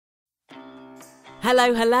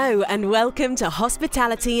Hello, and welcome to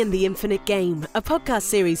Hospitality and the Infinite Game, a podcast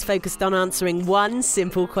series focused on answering one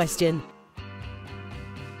simple question.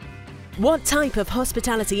 What type of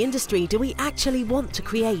hospitality industry do we actually want to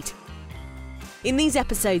create? In these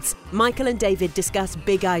episodes, Michael and David discuss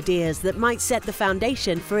big ideas that might set the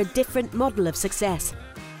foundation for a different model of success.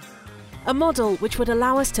 A model which would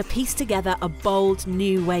allow us to piece together a bold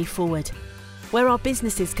new way forward, where our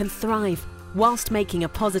businesses can thrive whilst making a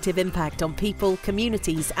positive impact on people,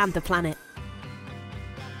 communities and the planet.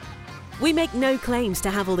 We make no claims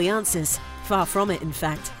to have all the answers, far from it in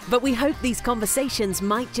fact, but we hope these conversations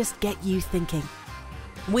might just get you thinking.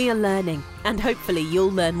 We are learning, and hopefully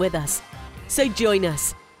you'll learn with us. So join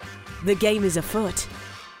us. The game is afoot,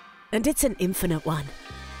 and it's an infinite one.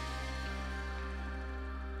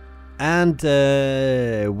 And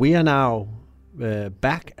we are now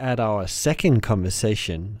back at our second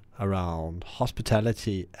conversation around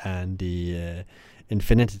hospitality and the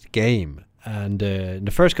infinite game. And in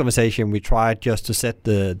the first conversation, we tried just to set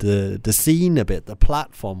the scene a bit, the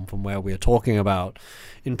platform from where we are talking about.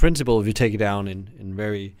 In principle, if you take it down in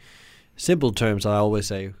very simple terms, I always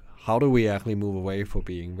say, how do we actually move away from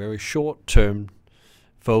being very short-term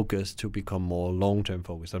focused to become more long-term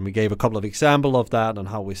focused? And we gave a couple of examples of that and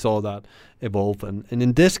how we saw that evolve. And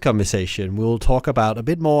in this conversation, we'll talk about a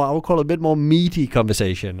bit more, I would call it a bit more meaty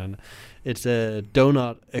conversation. And it's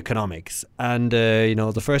donut economics. And,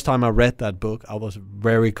 the first time I read that book, I was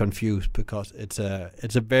very confused because it's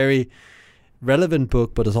a very relevant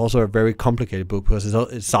book, but it's also a very complicated book because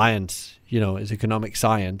it's science, it's economic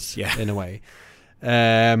science in a way.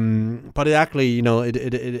 But it actually,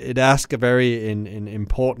 it asks a very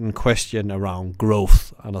important question around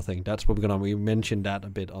growth, and I think that's what we mentioned that a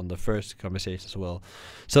bit on the first conversation as well.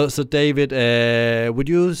 So David, would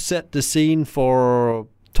you set the scene for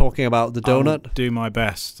talking about the donut? I'll do my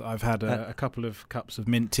best. I've had a couple of cups of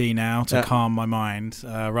mint tea now to calm my mind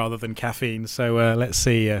rather than caffeine. So let's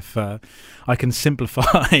see if I can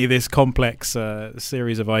simplify this complex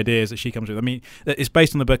series of ideas that she comes with. I mean, it's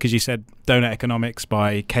based on the book, as you said, Donut Economics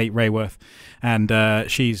by Kate Raworth. And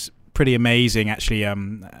she's pretty amazing, actually,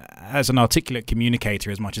 as an articulate communicator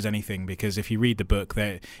as much as anything, because if you read the book,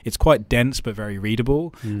 it's quite dense but very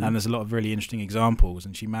readable. And there's a lot of really interesting examples.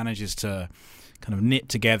 And she manages to kind of knit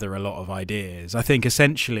together a lot of ideas. I think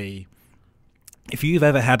essentially, if you've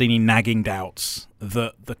ever had any nagging doubts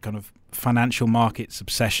that the kind of financial markets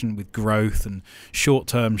obsession with growth and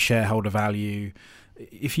short-term shareholder value,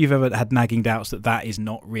 if you've ever had nagging doubts that is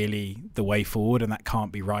not really the way forward and that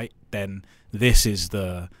can't be right, then this is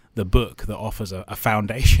the book that offers a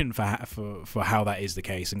foundation for how that is the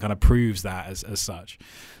case and kind of proves that as such.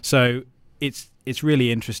 So it's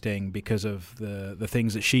really interesting because of the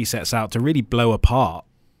things that she sets out to really blow apart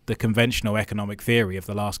the conventional economic theory of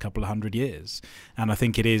the last couple of 100 years. And I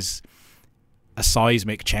think it is a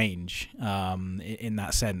seismic change in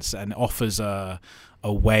that sense, and offers a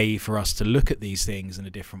way for us to look at these things in a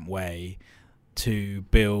different way to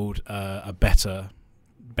build a better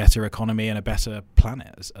economy and a better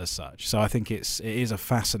planet as such. So I think it is a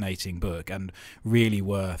fascinating book and really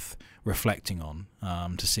worth reflecting on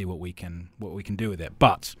to see what we can do with it.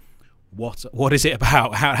 But what is it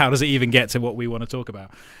about? How does it even get to what we want to talk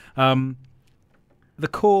about? The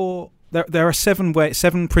core. There are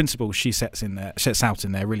seven principles she sets out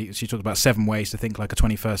in there. Really, she talks about 7 ways to think like a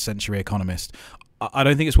 21st century economist. I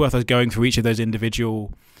don't think it's worth us going through each of those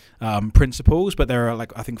individual principles, but there are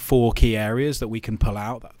I think 4 key areas that we can pull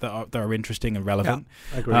out that are interesting and relevant.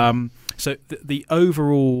 Yeah, I agree. So the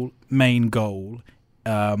overall main goal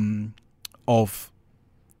of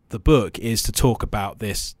the book is to talk about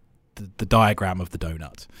the diagram of the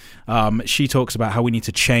donut. She talks about how we need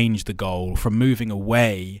to change the goal from moving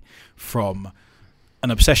away from an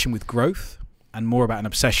obsession with growth and more about an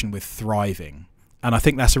obsession with thriving. And I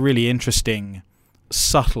think that's a really interesting,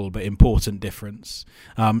 subtle but important difference.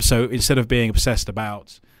 So instead of being obsessed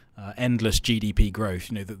about endless GDP growth,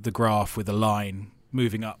 the graph with a line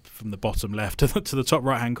moving up from the bottom left to the top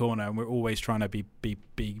right hand corner, and we're always trying to be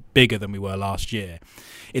bigger than we were last year.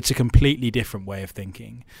 It's a completely different way of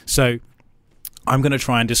thinking. So I'm going to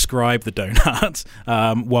try and describe the donut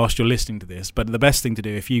whilst you're listening to this, but the best thing to do,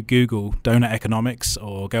 if you Google donut economics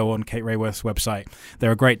or go on Kate Raworth's website, there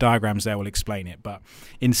are great diagrams there will explain it. But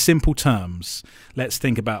in simple terms, let's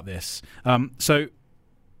think about this. So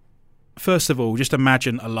first of all, just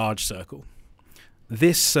imagine a large circle.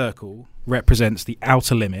 This circle represents the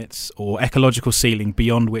outer limits or ecological ceiling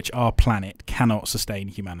beyond which our planet cannot sustain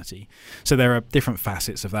humanity. So there are different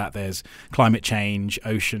facets of that. There's climate change,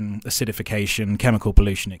 ocean acidification, chemical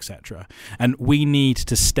pollution, etc. And we need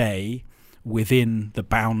to stay within the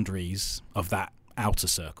boundaries of that outer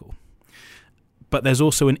circle. But there's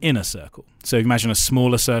also an inner circle. So imagine a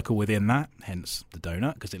smaller circle within that, hence the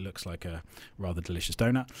donut, because it looks like a rather delicious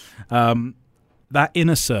donut. That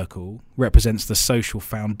inner circle represents the social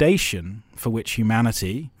foundation for which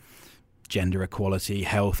humanity, gender equality,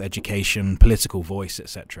 health, education, political voice,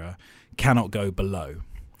 etc., cannot go below.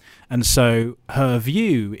 And so her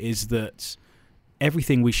view is that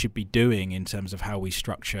everything we should be doing in terms of how we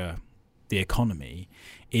structure the economy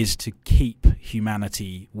is to keep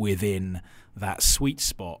humanity within that sweet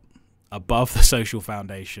spot above the social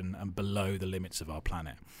foundation and below the limits of our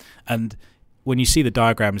planet. And when you see the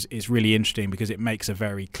diagrams, it's really interesting because it makes a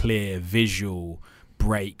very clear visual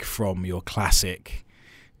break from your classic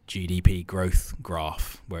GDP growth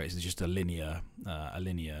graph, where it's just a linear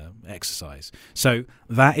exercise. So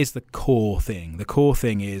that is the core thing. The core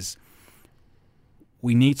thing is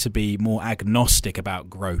we need to be more agnostic about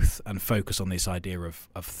growth and focus on this idea of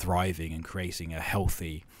thriving and creating a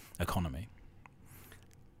healthy economy.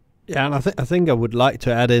 Yeah, and I think I would like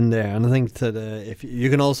to add in there, and I think that if you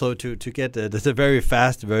can also to get there's a very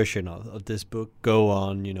fast version of this book, go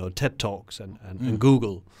on TED Talks and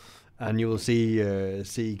Google, and you will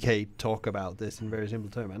see Kate talk about this in very simple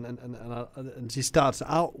terms, and she starts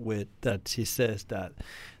out with that. She says that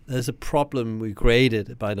there's a problem we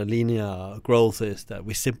created by the linear growth is that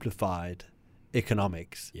we simplified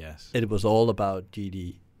economics. Yes, it was all about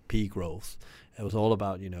GDP growth. It was all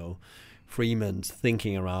about Freeman's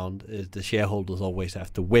thinking around is the shareholders always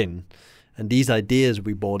have to win, and these ideas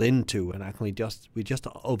we bought into, and actually we just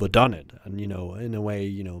overdone it, and in a way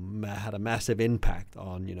had a massive impact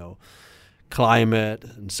on climate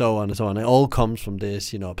and so on and so on. It all comes from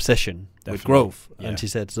this obsession with growth. Yeah. And she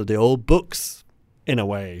said so the old books in a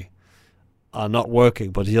way are not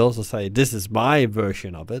working, but he also said this is my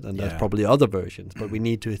version of it, and there's probably other versions, but we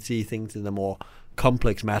need to see things in a more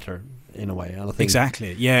complex matter in a way. And I think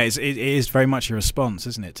exactly. Yeah, it is very much a response,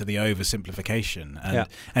 isn't it, to the oversimplification.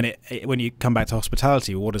 And it when you come back to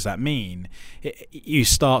hospitality, what does that mean? You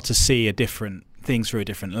start to see things through a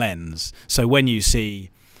different lens. So when you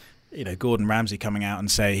see Gordon Ramsay coming out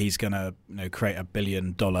and say he's going to create $1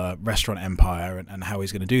 billion restaurant empire and how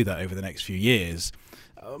he's going to do that over the next few years,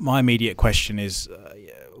 my immediate question is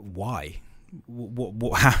why?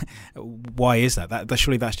 Why is that?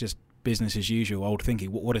 Surely that's just business as usual, old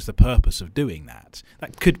thinking. What is the purpose of doing that?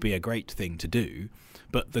 That could be a great thing to do,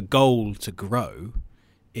 but the goal to grow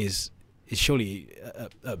is surely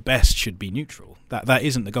at best should be neutral. That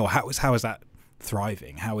isn't the goal. How is that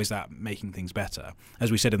thriving? How is that making things better?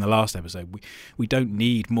 As we said in the last episode, we don't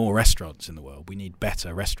need more restaurants in the world. We need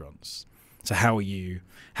better restaurants. So how are you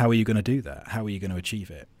going to do that? How are you going to achieve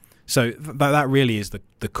it? So that really is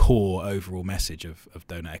the core overall message of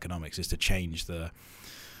donut economics, is to change the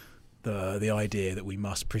idea that we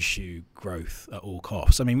must pursue growth at all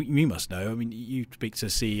costs. I mean, you must know. I mean, you speak to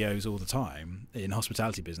CEOs all the time in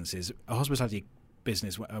hospitality businesses. A hospitality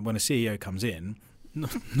business, when a CEO comes in,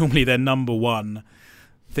 normally their number one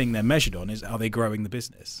thing they're measured on is, are they growing the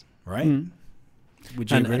business, right? Mm. Would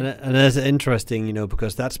you agree? And that's interesting,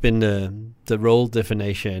 because that's been the role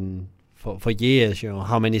definition for years.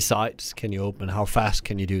 How many sites can you open? How fast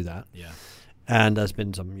can you do that? Yeah. And there's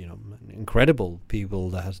been some, incredible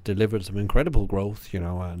people that has delivered some incredible growth,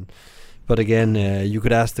 but again, you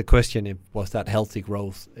could ask the question: was that healthy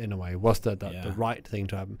growth in a way? Was that the right thing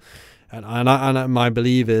to happen? And my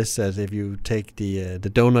belief is that if you take the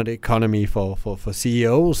donut economy for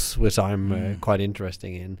CEOs, which I'm quite interested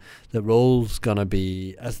in, the role's gonna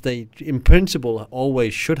be, as they in principle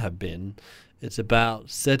always should have been. It's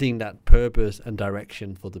about setting that purpose and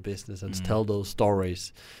direction for the business and tell those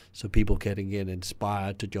stories so people can get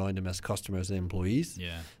inspired to join them as customers and employees.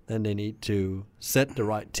 Yeah. Then they need to set the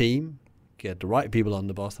right team, get the right people on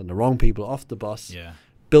the bus and the wrong people off the bus,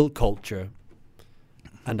 build culture,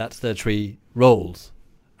 and that's their three roles.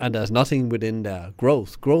 And there's nothing within their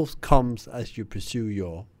growth. Growth comes as you pursue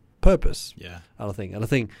your purpose. Yeah. I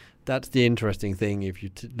think that's the interesting thing if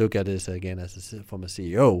you look at this again from a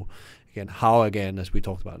CEO. Again, as we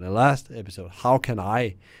talked about in the last episode, how can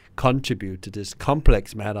I contribute to this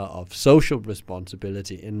complex matter of social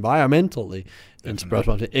responsibility, environmentally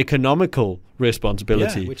responsibility, economical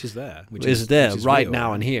responsibility, which is there right real.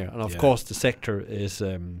 Now and here. And of course, the sector is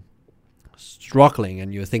struggling,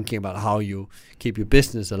 and you're thinking about how you keep your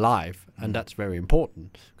business alive, and that's very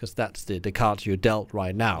important because that's the cards you're dealt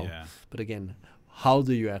right now. Yeah. But again, how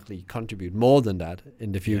do you actually contribute more than that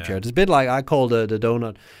in the future? Yeah. It's a bit like I call the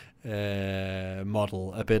donut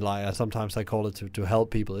model a bit like sometimes I call it to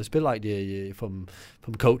help people. It's a bit like from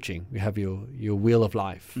coaching. You have your wheel of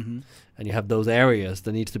life, and you have those areas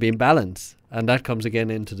that needs to be in balance, and that comes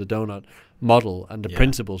again into the donut model and the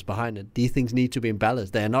principles behind it. These things need to be in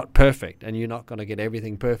balance. They are not perfect, and you're not going to get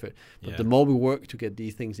everything perfect. But the more we work to get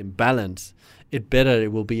these things in balance, better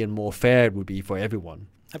it will be, and more fair it will be for everyone.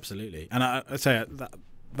 Absolutely. And I say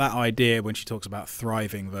that idea when she talks about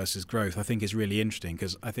thriving versus growth, I think is really interesting,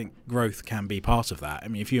 because I think growth can be part of that. I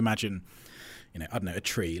mean, if you imagine, I don't know, a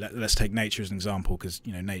tree. Let's take nature as an example, because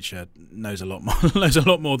nature knows a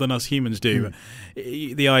lot more than us humans do.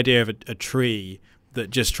 The idea of a tree that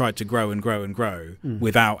just tried to grow and grow and grow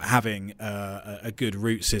without having a good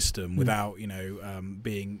root system, without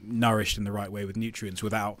being nourished in the right way with nutrients,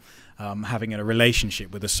 without having a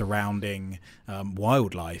relationship with the surrounding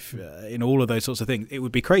wildlife, in all of those sorts of things, it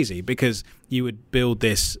would be crazy, because you would build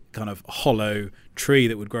this kind of hollow tree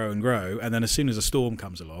that would grow and grow, and then as soon as a storm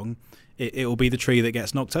comes along, it will be the tree that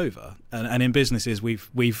gets knocked over. And in businesses,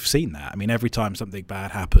 we've seen that. I mean, every time something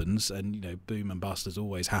bad happens, and boom and bust has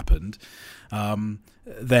always happened,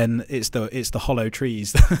 then it's the hollow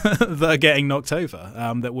trees that are getting knocked over,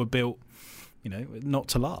 that were built, not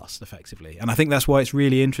to last, effectively. And I think that's why it's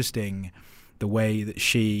really interesting the way that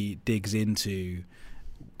she digs into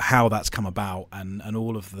how that's come about, and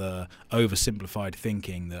all of the oversimplified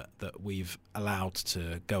thinking that we've allowed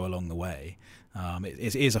to go along the way.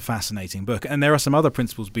 It is a fascinating book, and there are some other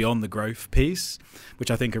principles beyond the growth piece which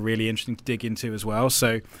I think are really interesting to dig into as well.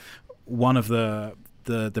 So one of the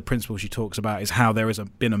principles she talks about is how there has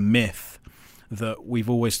been a myth that we've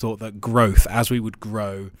always thought that growth, as we would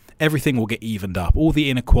grow, everything will get evened up, all the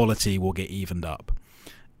inequality will get evened up.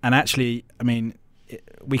 And actually, I mean,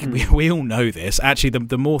 we all know this. Actually,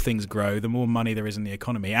 the more things grow, the more money there is in the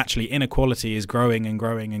economy. Actually, inequality is growing and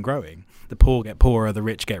growing and growing. The poor get poorer, the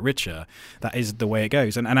rich get richer. That is the way it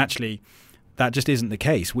goes. And actually, that just isn't the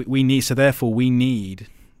case. We need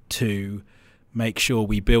to make sure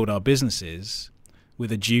we build our businesses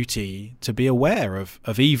with a duty to be aware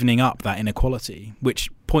of evening up that inequality, which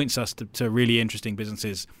points us to really interesting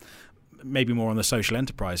businesses, maybe more on the social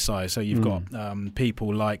enterprise side. So you've got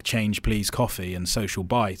people like Change Please Coffee and Social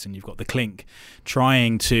Bite, and you've got the Clink,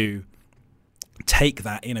 trying to take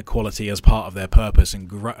that inequality as part of their purpose and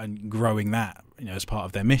growing that as part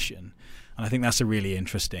of their mission. And I think that's a really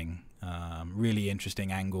interesting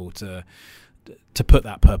angle to put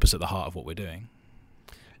that purpose at the heart of what we're doing.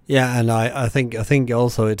 Yeah, and I think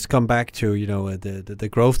also it's come back to the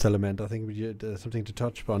growth element. I think there's something to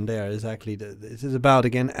touch upon there. Is actually this is about,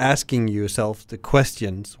 again, asking yourself the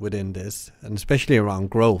questions within this, and especially around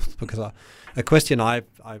growth, because a question I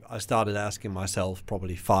started asking myself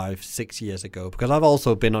probably 5-6 years ago, because I've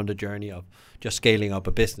also been on the journey of just scaling up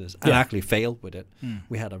a business and actually failed with it.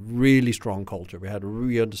 We had a really strong culture.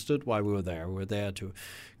 We understood why we were there. We were there to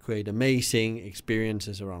create amazing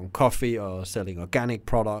experiences around coffee or selling organic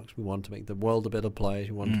products. We want to make the world a better place.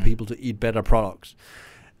 We want people to eat better products.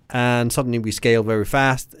 And suddenly we scaled very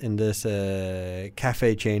fast in this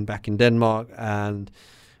cafe chain back in Denmark, and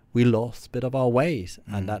we lost a bit of our ways,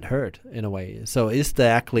 and that hurt in a way. So is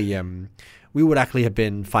there actually, we would actually have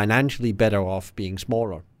been financially better off being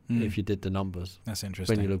smaller if you did the numbers. That's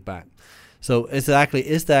interesting. When you look back. So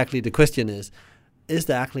the question is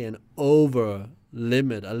there actually an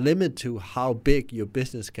a limit to how big your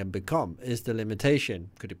business can become? Is the limitation,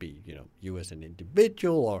 could it be, you as an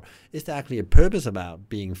individual, or is there actually a purpose about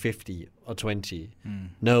being 50 or 20?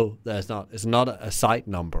 No, there's not. It's not a side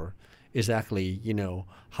number. It's actually,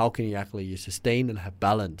 how can you actually sustain and have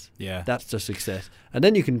balance? Yeah. That's the success. And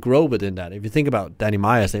then you can grow within that. If you think about Danny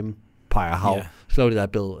Meyer's empire, how slowly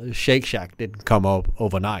that built. Shake Shack didn't come up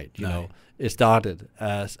overnight, you know. It started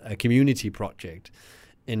as a community project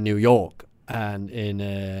in New York, and in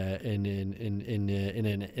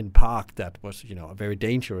Park that was a very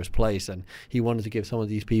dangerous place, and he wanted to give some of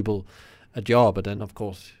these people a job, but then of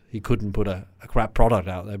course he couldn't put a crap product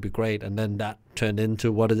out. That'd be great, and then that turned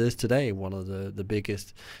into what it is today, one of the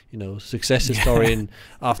biggest success story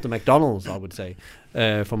after McDonald's, I would say,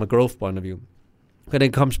 from a growth point of view. But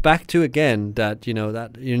it comes back to, again, that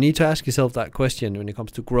that you need to ask yourself that question when it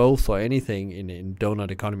comes to growth or anything in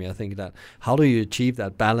donut economy. I think that how do you achieve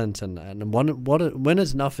that balance, and when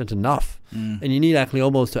is enough is enough? And you need actually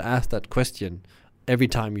almost to ask that question every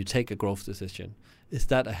time you take a growth decision. Is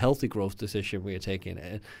that a healthy growth decision we are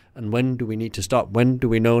taking? And when do we need to stop? When do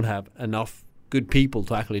we not have enough good people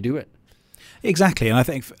to actually do it? Exactly. And I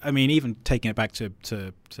think, even taking it back to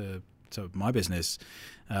my business,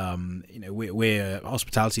 we're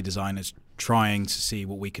hospitality designers trying to see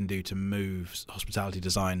what we can do to move hospitality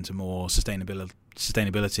design to more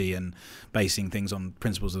sustainability and basing things on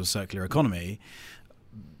principles of a circular economy.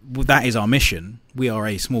 That is our mission. We are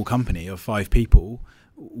a small company of 5 people.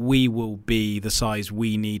 We will be the size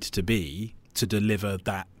we need to be to deliver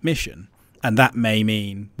that mission. And that may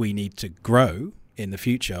mean we need to grow in the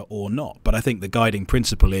future or not. But I think the guiding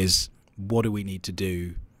principle is, what do we need to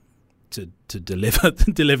do to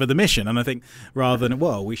deliver the mission? And I think rather than,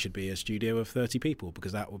 well, we should be a studio of 30 people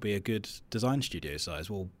because that would be a good design studio size.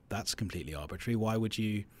 Well, that's completely arbitrary. Why would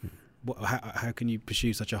you, how can you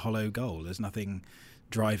pursue such a hollow goal? There's nothing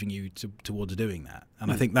driving you towards doing that.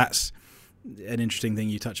 And I think that's an interesting thing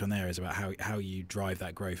you touch on there, is about how you drive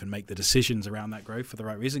that growth and make the decisions around that growth for the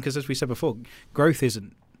right reason. Because as we said before, growth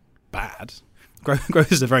isn't bad.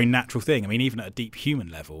 Growth is a very natural thing. I mean, even at a deep human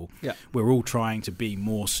level, we're all trying to be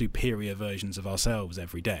more superior versions of ourselves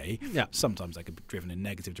every day. Yeah. Sometimes that could be driven in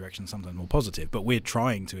negative directions, sometimes more positive. But we're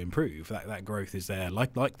trying to improve. That growth is there,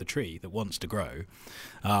 like the tree that wants to grow.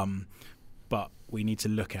 But we need to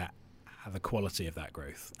look at the quality of that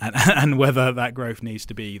growth and whether that growth needs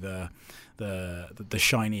to be the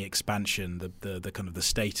shiny expansion, the kind of the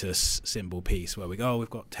status symbol piece where we go,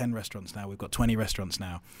 we've got 10 restaurants now, we've got 20 restaurants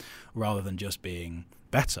now, rather than just being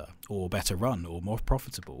better or better run or more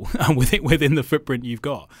profitable within the footprint you've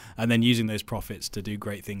got, and then using those profits to do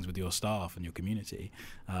great things with your staff and your community.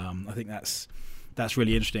 I think that's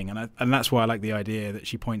really interesting, and that's why I like the idea that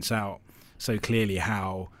she points out so clearly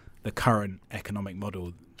how the current economic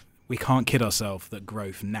model, we can't kid ourselves that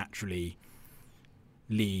growth naturally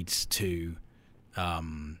leads to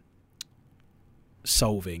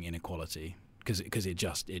solving inequality, because it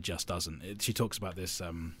just doesn't. She talks about this.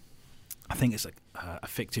 I think it's a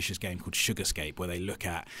fictitious game called Sugarscape, where they look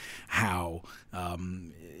at how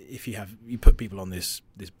if you put people on this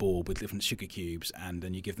board with different sugar cubes, and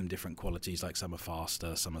then you give them different qualities, like some are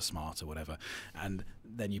faster, some are smarter, whatever, and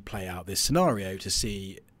then you play out this scenario to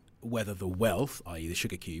see whether the wealth, i.e. the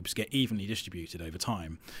sugar cubes, get evenly distributed over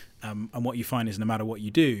time. And what you find is no matter what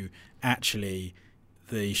you do, actually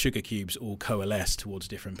the sugar cubes all coalesce towards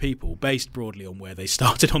different people based broadly on where they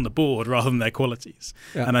started on the board rather than their qualities.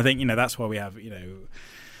 Yeah. And I think, that's why we have,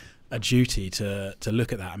 a duty to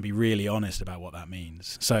look at that and be really honest about what that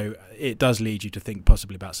means. So it does lead you to think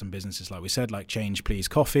possibly about some businesses, like we said, like Change Please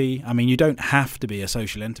Coffee. I mean, you don't have to be a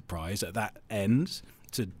social enterprise at that end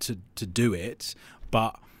to do it,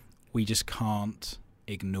 but we just can't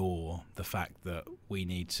ignore the fact that we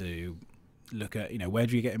need to look at, where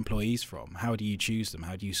do you get employees from? How do you choose them?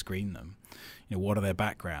 How do you screen them? What are their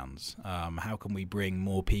backgrounds? How can we bring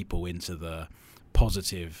more people into the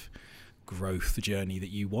positive growth journey that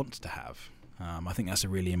you want to have? I think that's a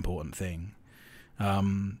really important thing.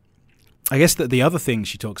 I guess that the other thing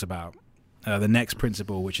she talks about, the next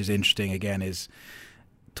principle, which is interesting again, is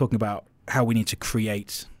talking about how we need to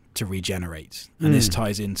create to regenerate. And this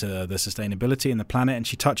ties into the sustainability and the planet, and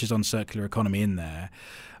she touches on circular economy in there.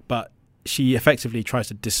 But she effectively tries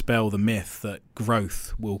to dispel the myth that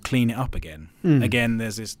growth will clean it up again. Again,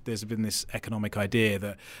 there's been this economic idea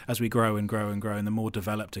that as we grow and grow and grow, and the more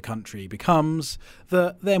developed a country becomes,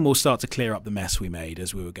 then we'll start to clear up the mess we made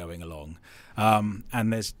as we were going along.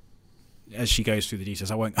 And there's, as she goes through the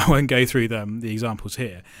details, I won't go through the examples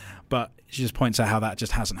here, but she just points out how that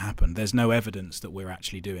just hasn't happened. There's no evidence that we're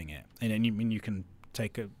actually doing it. And you can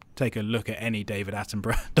take a look at any David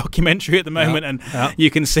Attenborough documentary at the moment, and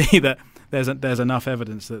you can see that there's enough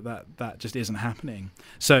evidence that just isn't happening.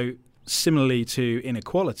 So similarly to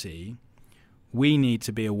inequality, we need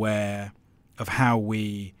to be aware of how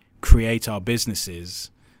we create our businesses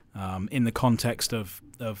in the context of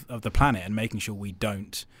the planet, and making sure we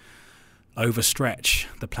don't overstretch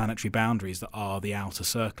the planetary boundaries that are the outer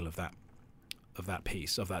circle of that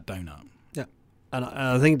piece, of that donut. Yeah, and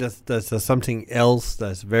I think there's something else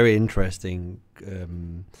that's very interesting,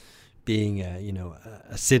 being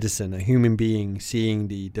a citizen, a human being, seeing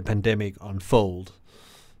the pandemic unfold,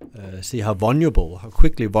 see how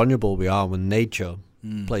quickly vulnerable we are when nature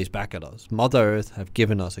plays back at us. Mother Earth have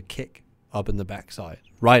given us a kick up in the backside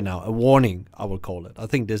right now, a warning, I would call it. I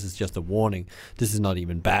think this is just a warning. This is not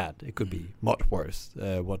even bad. It could be much worse,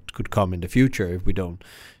 what could come in the future if we don't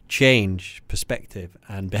change perspective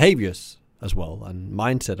and behaviors as well, and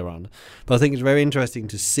mindset around it. But I think it's very interesting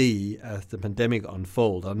to see as the pandemic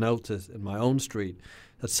unfold. I noticed in my own street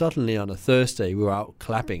that suddenly on a Thursday we were out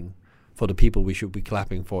clapping for the people we should be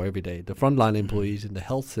clapping for every day, the frontline employees in the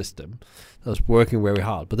health system that's working very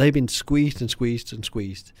hard. But they've been squeezed and squeezed and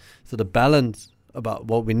squeezed. So the balance about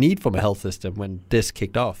what we need from a health system when this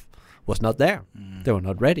kicked off was not there. They were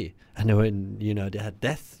not ready, and they were they had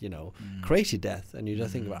death, crazy death, and you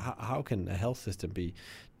just think about how can a health system be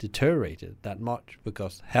deteriorated that much,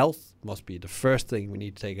 because health must be the first thing we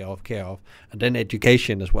need to take care of, and then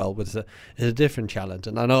education as well, which is a different challenge.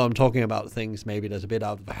 And I know I'm talking about things maybe that's a bit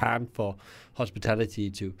out of hand for hospitality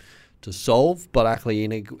to solve, but actually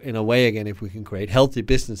in a way, again, if we can create healthy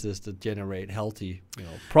businesses that generate healthy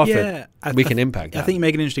profit, we can impact that. I think you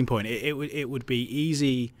make an interesting point. It would be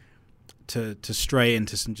easy to stray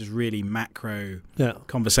into some just really macro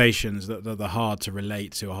conversations that are hard to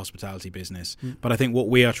relate to a hospitality business. But I think what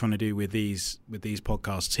we are trying to do with these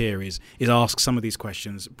podcasts here is ask some of these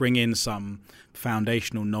questions, bring in some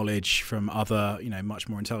foundational knowledge from other much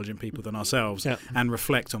more intelligent people than ourselves, and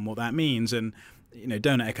reflect on what that means. And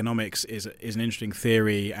donut economics is an interesting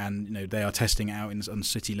theory, and they are testing it out on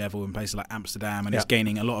city level in places like Amsterdam, and it's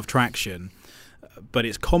gaining a lot of traction. But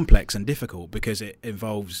it's complex and difficult because it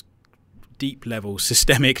involves deep level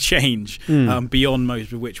systemic change beyond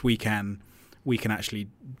most of which we can actually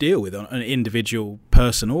deal with on an individual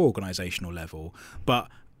person or organizational level. But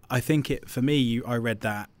I think for me, I read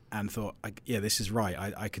that and thought, this is right.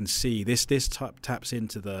 I can see this taps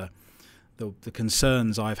into the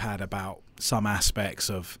concerns I've had about some aspects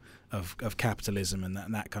of capitalism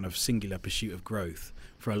and that kind of singular pursuit of growth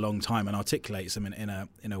for a long time, and articulates them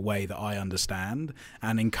in a way that I understand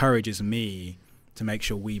and encourages me to make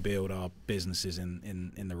sure we build our businesses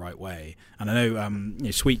in the right way. And I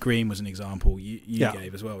know Sweet Green was an example you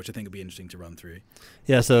gave as well, which I think would be interesting to run through.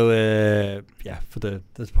 Yeah, so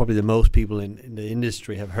there's probably the most people in the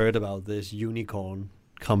industry have heard about this unicorn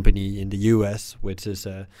company in the US, which is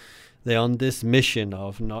they're on this mission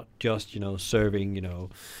of not just serving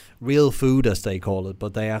real food, as they call it,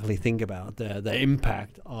 but they actually think about the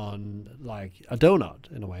impact on like a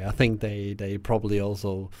donut in a way. I think they probably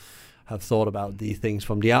also have thought about these things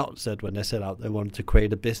from the outset when they set out. They wanted to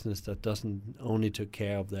create a business that doesn't only took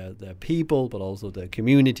care of their people, but also the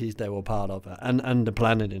communities they were part of, and the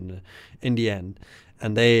planet in the end.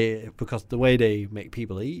 And because the way they make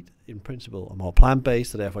people eat, in principle, are more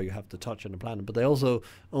plant-based, so therefore you have to touch on the planet. But they also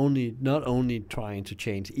not only trying to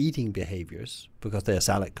change eating behaviors, because they're a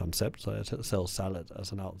salad concept, so they sell salad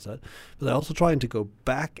as an outset, but they're also trying to go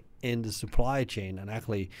back in the supply chain and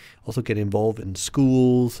actually also get involved in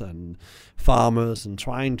schools and farmers and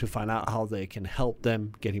trying to find out how they can help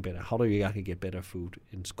them getting better. How do you actually get better food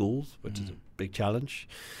in schools, which is a big challenge,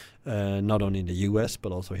 not only in the US,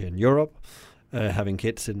 but also here in Europe. Having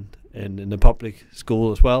kids in the public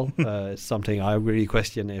school as well. It's something I really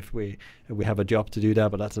question if we have a job to do that,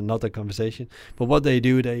 but that's another conversation. But what they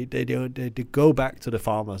do, they go back to the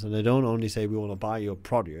farmers, and they don't only say we want to buy your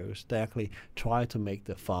produce. They actually try to make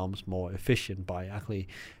the farms more efficient by actually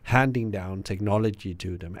handing down technology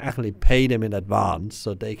to them, actually pay them in advance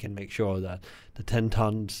so they can make sure that the 10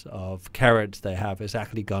 tons of carrots they have is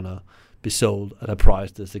actually gonna be sold at a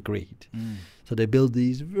price that's agreed. So they build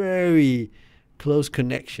these very close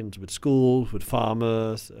connections with schools, with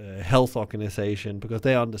farmers, health organization, because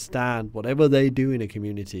they understand whatever they do in a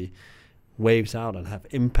community waves out and have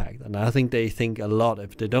impact. And I think they think a lot.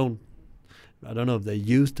 If they don't, I don't know if they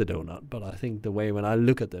use the donut, but I think the way when I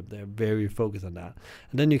look at them, they're very focused on that.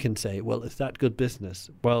 And then you can say, well, is that good business?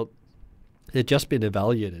 Well, they've just been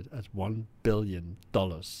evaluated at $1 billion.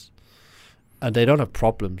 And they don't have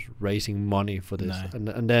problems raising money for this.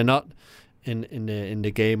 No. And they're not in the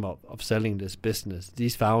game of selling this business.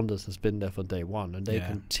 These founders has been there from day one, and they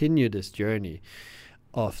continue this journey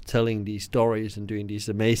of telling these stories and doing these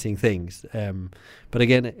amazing things. But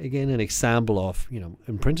again, an example of,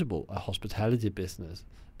 in principle, a hospitality business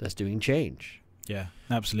that's doing change. Yeah,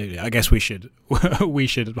 absolutely. I guess we should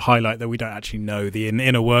highlight that we don't actually know the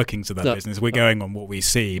inner workings of that business. We're going on what we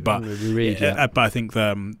see, but but I think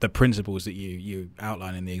the principles that you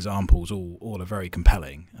outline in the examples all are very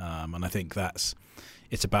compelling, and I think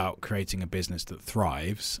it's about creating a business that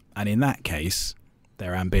thrives. And in that case,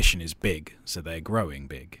 their ambition is big, so they're growing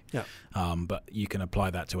big. Yeah. But you can apply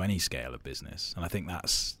that to any scale of business, and I think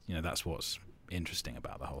that's what's interesting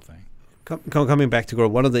about the whole thing. Coming back to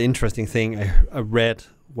growth, one of the interesting thing I read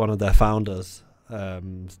one of their founders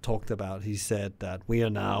talked about. He said that we are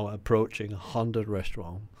now approaching 100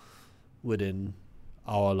 restaurants within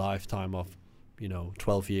our lifetime of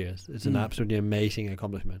 12 years. It's an absolutely amazing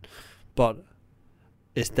accomplishment, but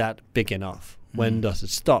is that big enough? When does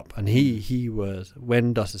it stop? And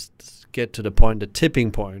when does it get to the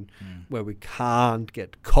tipping point where we can't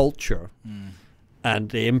get culture and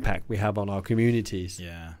the impact we have on our communities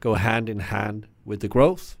go hand in hand with the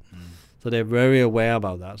growth? So they're very aware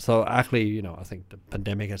about that. So actually, I think the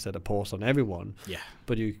pandemic has set a pause on everyone. Yeah.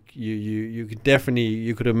 But you could definitely,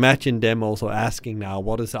 you could imagine them also asking now,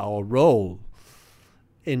 what is our role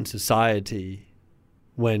in society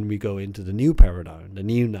when we go into the new paradigm, the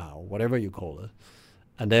new now, whatever you call it.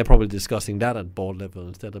 And they're probably discussing that at board level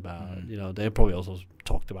instead about, they probably also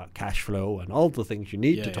talked about cash flow and all the things you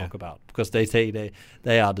need to talk about, because they say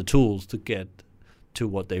they are the tools to get to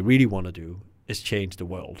what they really want to do, is change the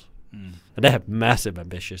world. And they have massive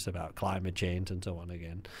ambitions about climate change and so on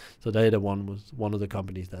again. So they're one of the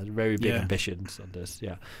companies that has very big ambitions on this.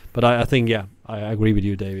 Yeah, but I think I agree with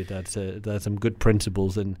you, David. There's some good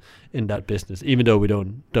principles in that business, even though we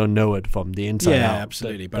don't know it from the inside out. Yeah,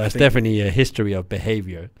 absolutely. But there's definitely a history of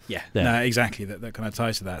behavior. Yeah, no, exactly. That kind of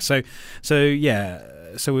ties to that. So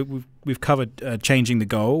we've covered changing the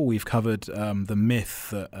goal. We've covered the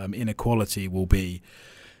myth that inequality will be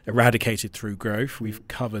eradicated through growth. We've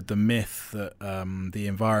covered the myth that the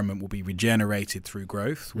environment will be regenerated through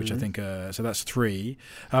growth, which I think, so that's 3.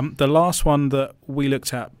 The last one that we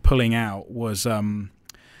looked at pulling out was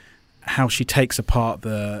how she takes apart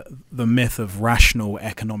the myth of rational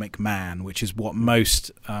economic man, which is what most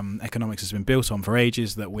economics has been built on for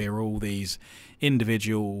ages, that we're all these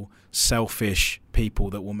individual, selfish people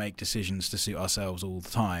that will make decisions to suit ourselves all the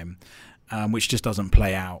time, which just doesn't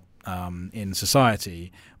play out in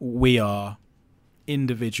society. We are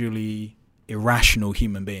individually irrational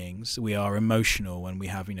human beings. We are emotional, and we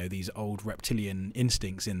have these old reptilian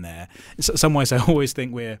instincts in there. In some ways, I always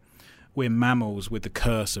think we're mammals with the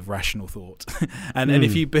curse of rational thought. and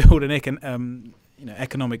if you build an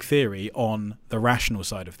economic theory on the rational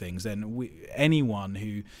side of things, then anyone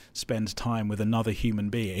who spends time with another human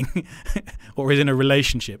being or is in a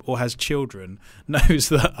relationship or has children knows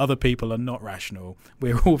that other people are not rational.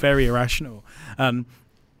 We're all very irrational.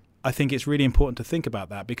 I think it's really important to think about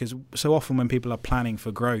that, because so often when people are planning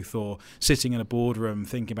for growth or sitting in a boardroom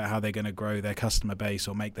thinking about how they're going to grow their customer base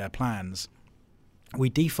or make their plans, we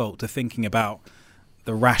default to thinking about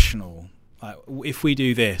the rational. If we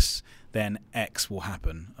do this, then X will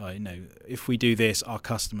happen. If we do this, our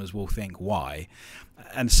customers will think Y.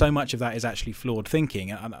 And so much of that is actually flawed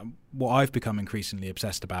thinking. And what I've become increasingly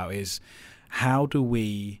obsessed about is, how do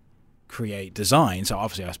we create design? So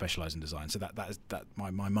obviously I specialize in design, so that my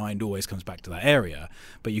mind always comes back to that area.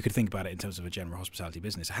 But you could think about it in terms of a general hospitality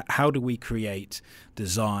business. How do we create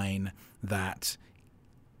design that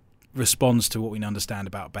responds to what we understand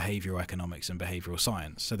about behavioral economics and behavioral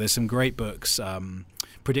science? So there's some great books.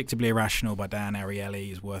 Predictably Irrational by Dan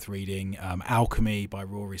Ariely is worth reading. Alchemy by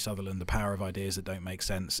Rory Sutherland, The Power of Ideas That Don't Make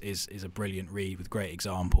Sense, is a brilliant read with great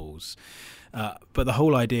examples. But the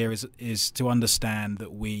whole idea is to understand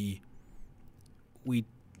that we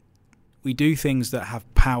do things that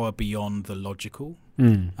have power beyond the logical,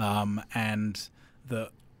 and that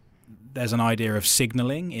there's an idea of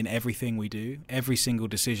signaling in everything we do. Every single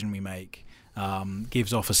decision we make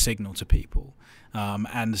gives off a signal to people,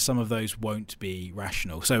 and some of those won't be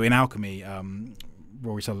rational. So in Alchemy,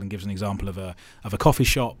 Rory Sutherland gives an example of a coffee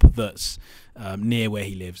shop that's near where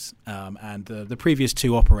he lives, and the previous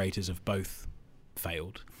 2 operators have both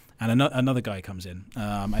failed. And another guy comes in,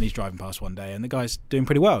 and he's driving past one day, and the guy's doing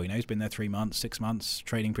pretty well. He's been there 3 months, 6 months,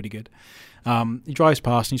 trading pretty good. He drives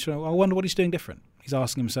past, and he's I wonder what he's doing different. He's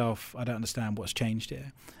asking himself, I don't understand what's changed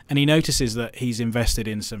here. And he notices that he's invested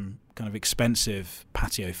in some kind of expensive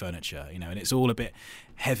patio furniture, and it's all a bit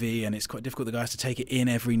heavy, and it's quite difficult. The guy has to take it in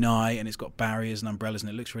every night, and it's got barriers and umbrellas,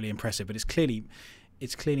 and it looks really impressive, but it's clearly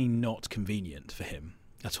not convenient for him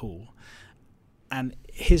at all. And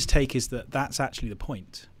his take is that that's actually the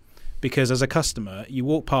point. Because as a customer, you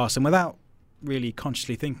walk past, and without really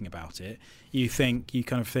consciously thinking about it, you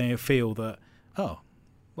kind of feel that, oh,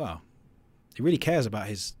 wow, he really cares about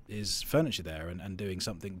his furniture there and doing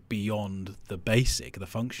something beyond the basic, the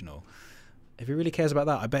functional. If he really cares about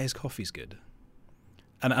that, I bet his coffee's good.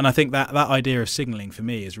 And I think that idea of signaling for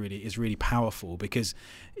me is really powerful, because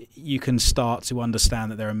you can start to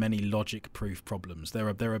understand that there are many logic-proof problems. There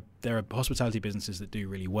are hospitality businesses that do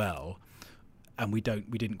really well, and we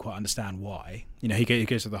didn't quite understand why. He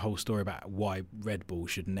goes through the whole story about why Red Bull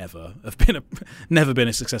should never been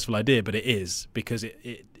a successful idea, but it is, because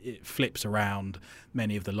it flips around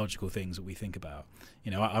many of the logical things that we think about.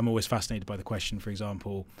 I'm always fascinated by the question, for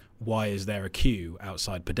example, why is there a queue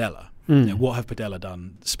outside Padella? What have Padella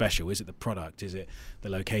done special? Is it the product? Is it the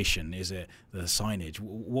location? Is it the signage?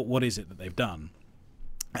 What is it that they've done?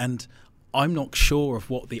 And I'm not sure of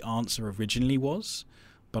what the answer originally was,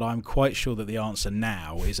 But I'm quite sure that the answer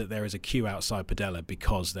now is that there is a queue outside Padella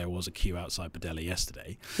because there was a queue outside Padella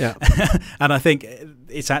yesterday. Yeah. And I think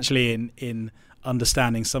it's actually in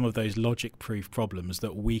understanding some of those logic-proof problems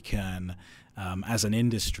that we can, as an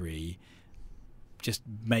industry, just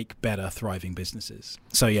make better, thriving businesses.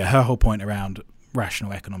 So yeah, her whole point around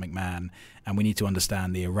rational economic man, and we need to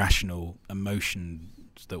understand the irrational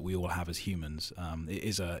emotions that we all have as humans,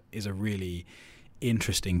 is a really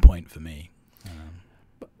interesting point for me.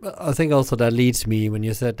 But I think also that leads me, when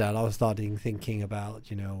you said that, I was starting thinking about,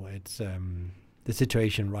 it's the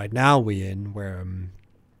situation right now we're in, where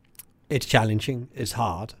it's challenging, it's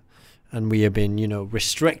hard, and we have been,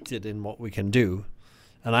 restricted in what we can do.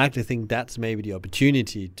 And I actually think that's maybe the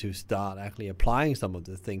opportunity to start actually applying some of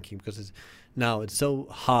the thinking, because now it's so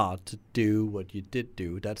hard to do what you did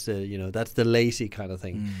do. That's that's the lazy kind of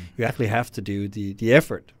thing. You actually have to do the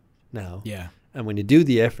effort now. Yeah. And when you do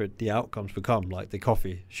the effort, the outcomes become like the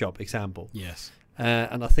coffee shop example. Yes.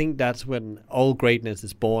 And I think that's when all greatness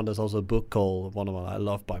is born. There's also a book called, one of my I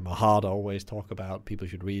love by Mahart, I always talk about, people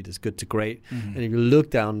should read, It's Good to Great. And if you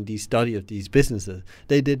look down the study of these businesses,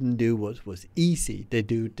 they didn't do what was easy. They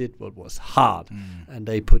did what was hard. And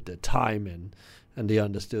they put the time in, and they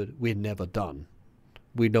understood we're never done.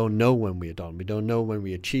 We don't know when we're done. We don't know when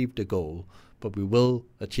we achieve the goal, but we will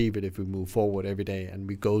achieve it if we move forward every day and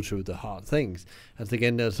we go through the hard things. And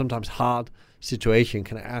again, there's sometimes hard situation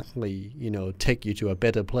can actually, take you to a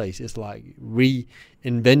better place. It's like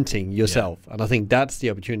reinventing yourself. Yeah. And I think that's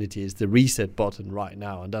the opportunity, is the reset button right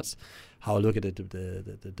now. And that's how I look at it,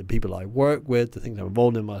 the people I work with, the things I'm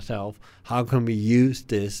involved in myself. How can we use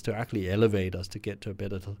this to actually elevate us to get to a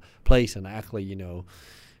better place and actually,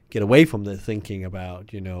 get away from the thinking about,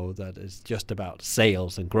 that it's just about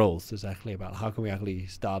sales and growth. It's actually about how can we actually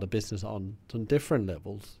start a business on different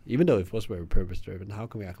levels, even though it was very purpose driven. How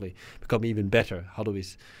can we actually become even better? How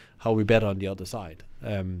are we better on the other side?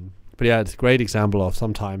 But yeah, it's a great example of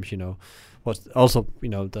sometimes, what's also,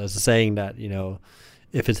 there's a saying that,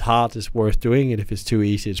 if it's hard, it's worth doing it. If it's too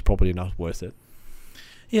easy, it's probably not worth it.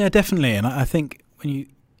 Yeah, definitely. And I think when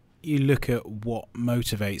you look at what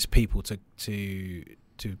motivates people to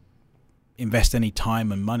invest any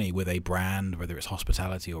time and money with a brand, whether it's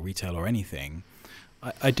hospitality or retail or anything,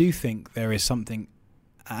 I do think there is something,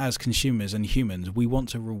 as consumers and humans, we want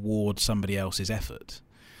to reward somebody else's effort.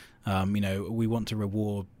 We want to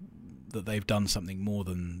reward that they've done something more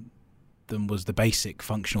than was the basic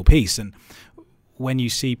functional piece. And when you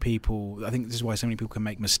see people, I think this is why so many people can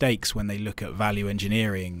make mistakes when they look at value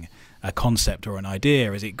engineering a concept or an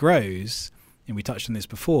idea as it grows. And we touched on this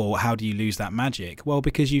before, how do you lose that magic? Well,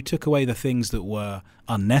 because you took away the things that were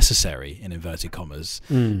unnecessary, in inverted commas,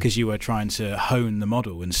 because you were trying to hone the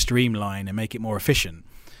model and streamline and make it more efficient.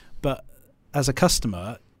 But as a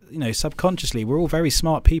customer, subconsciously, we're all very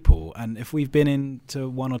smart people. And if we've been into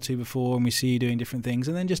one or two before and we see you doing different things,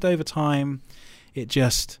 and then just over time, it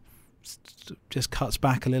just cuts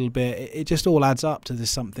back a little bit, it just all adds up to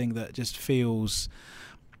this something that just feels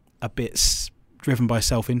a bit driven by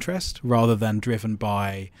self-interest rather than driven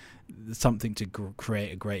by something to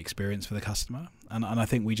create a great experience for the customer. And I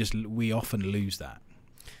think we often lose that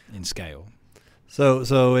in scale. So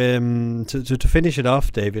to finish it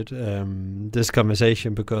off, David, this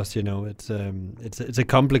conversation, because it's a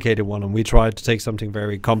complicated one, and we tried to take something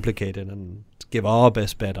very complicated and give our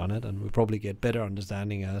best bet on it, and we probably get better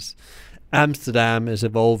understanding as Amsterdam is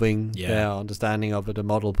evolving their understanding of the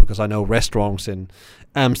model, because I know restaurants in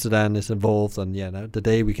Amsterdam is involved, and the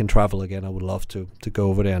day we can travel again, I would love to go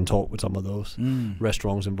over there and talk with some of those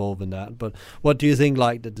restaurants involved in that. But what do you think,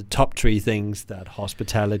 like the top three things that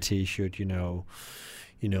hospitality should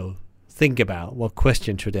think about? What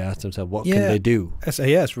question should they ask themselves? What can they do?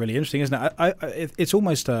 It's really interesting, isn't it? It's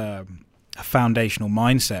almost a foundational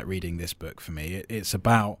mindset reading this book for me. It's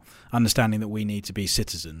about understanding that we need to be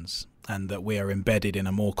citizens and that we are embedded in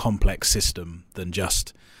a more complex system than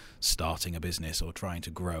just starting a business or trying to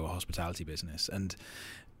grow a hospitality business. And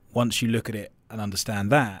once you look at it and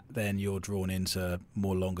understand that, then you're drawn into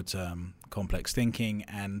more longer term complex thinking.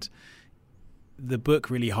 And the book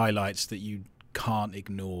really highlights that you can't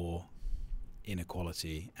ignore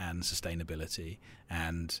inequality and sustainability,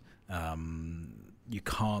 and you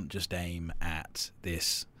can't just aim at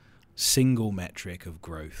this single metric of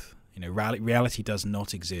growth. Reality does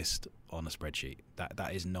not exist on a spreadsheet.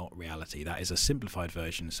 That is not reality. That is a simplified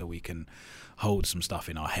version, so we can hold some stuff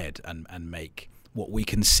in our head and make what we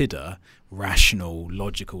consider rational,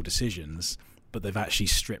 logical decisions, but they've actually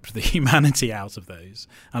stripped the humanity out of those.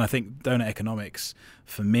 And I think donut economics,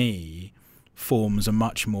 for me, forms a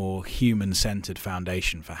much more human-centered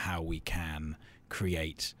foundation for how we can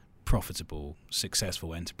create profitable,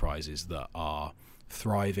 successful enterprises that are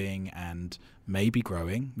thriving and maybe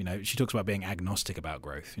growing. She talks about being agnostic about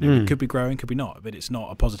growth. It could be growing, could be not, but it's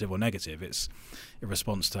not a positive or negative. It's a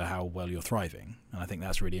response to how well you're thriving, and I think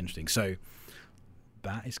that's really interesting. So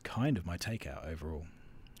that is kind of my takeout overall.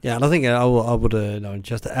 Yeah, and I think I would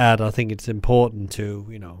just add, I think it's important to,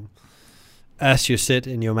 as you sit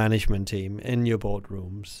in your management team, in your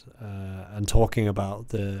boardrooms, and talking about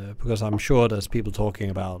because I'm sure there's people talking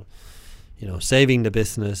about, saving the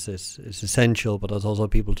business is essential, but there's also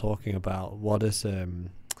people talking about what is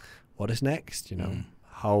next,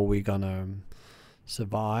 how are we gonna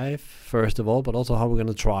survive first of all, but also how we're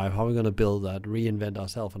gonna thrive, how we're gonna build that, reinvent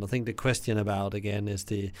ourselves. And I think the question about, again, is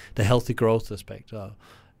the healthy growth aspect.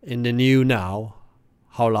 In the new now,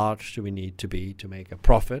 how large do we need to be to make a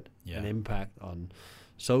profit, an impact on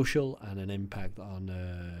social, and an impact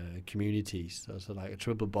on communities? So like a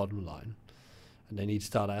triple bottom line. And they need to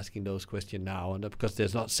start asking those questions now, and because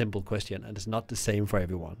there's not simple question, and it's not the same for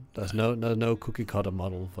everyone. There's no cookie cutter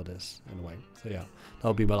model for this in a way. So yeah,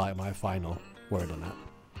 that'll be my final word on that.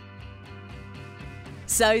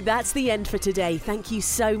 So that's the end for today. Thank you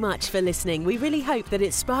so much for listening. We really hope that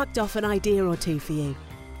it sparked off an idea or two for you.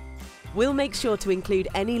 We'll make sure to include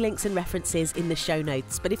any links and references in the show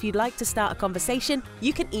notes, but if you'd like to start a conversation,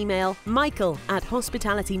 you can email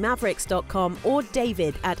michael@hospitalitymavericks.com or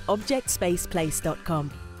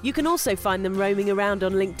david@objectspaceplace.com. You can also find them roaming around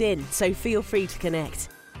on LinkedIn, so feel free to connect.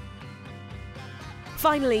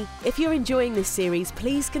 Finally, if you're enjoying this series,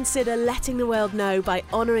 please consider letting the world know by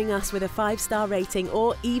honouring us with a 5-star rating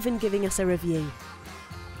or even giving us a review.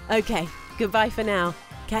 Okay, goodbye for now.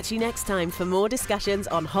 Catch you next time for more discussions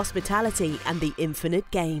on hospitality and the infinite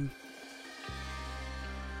game.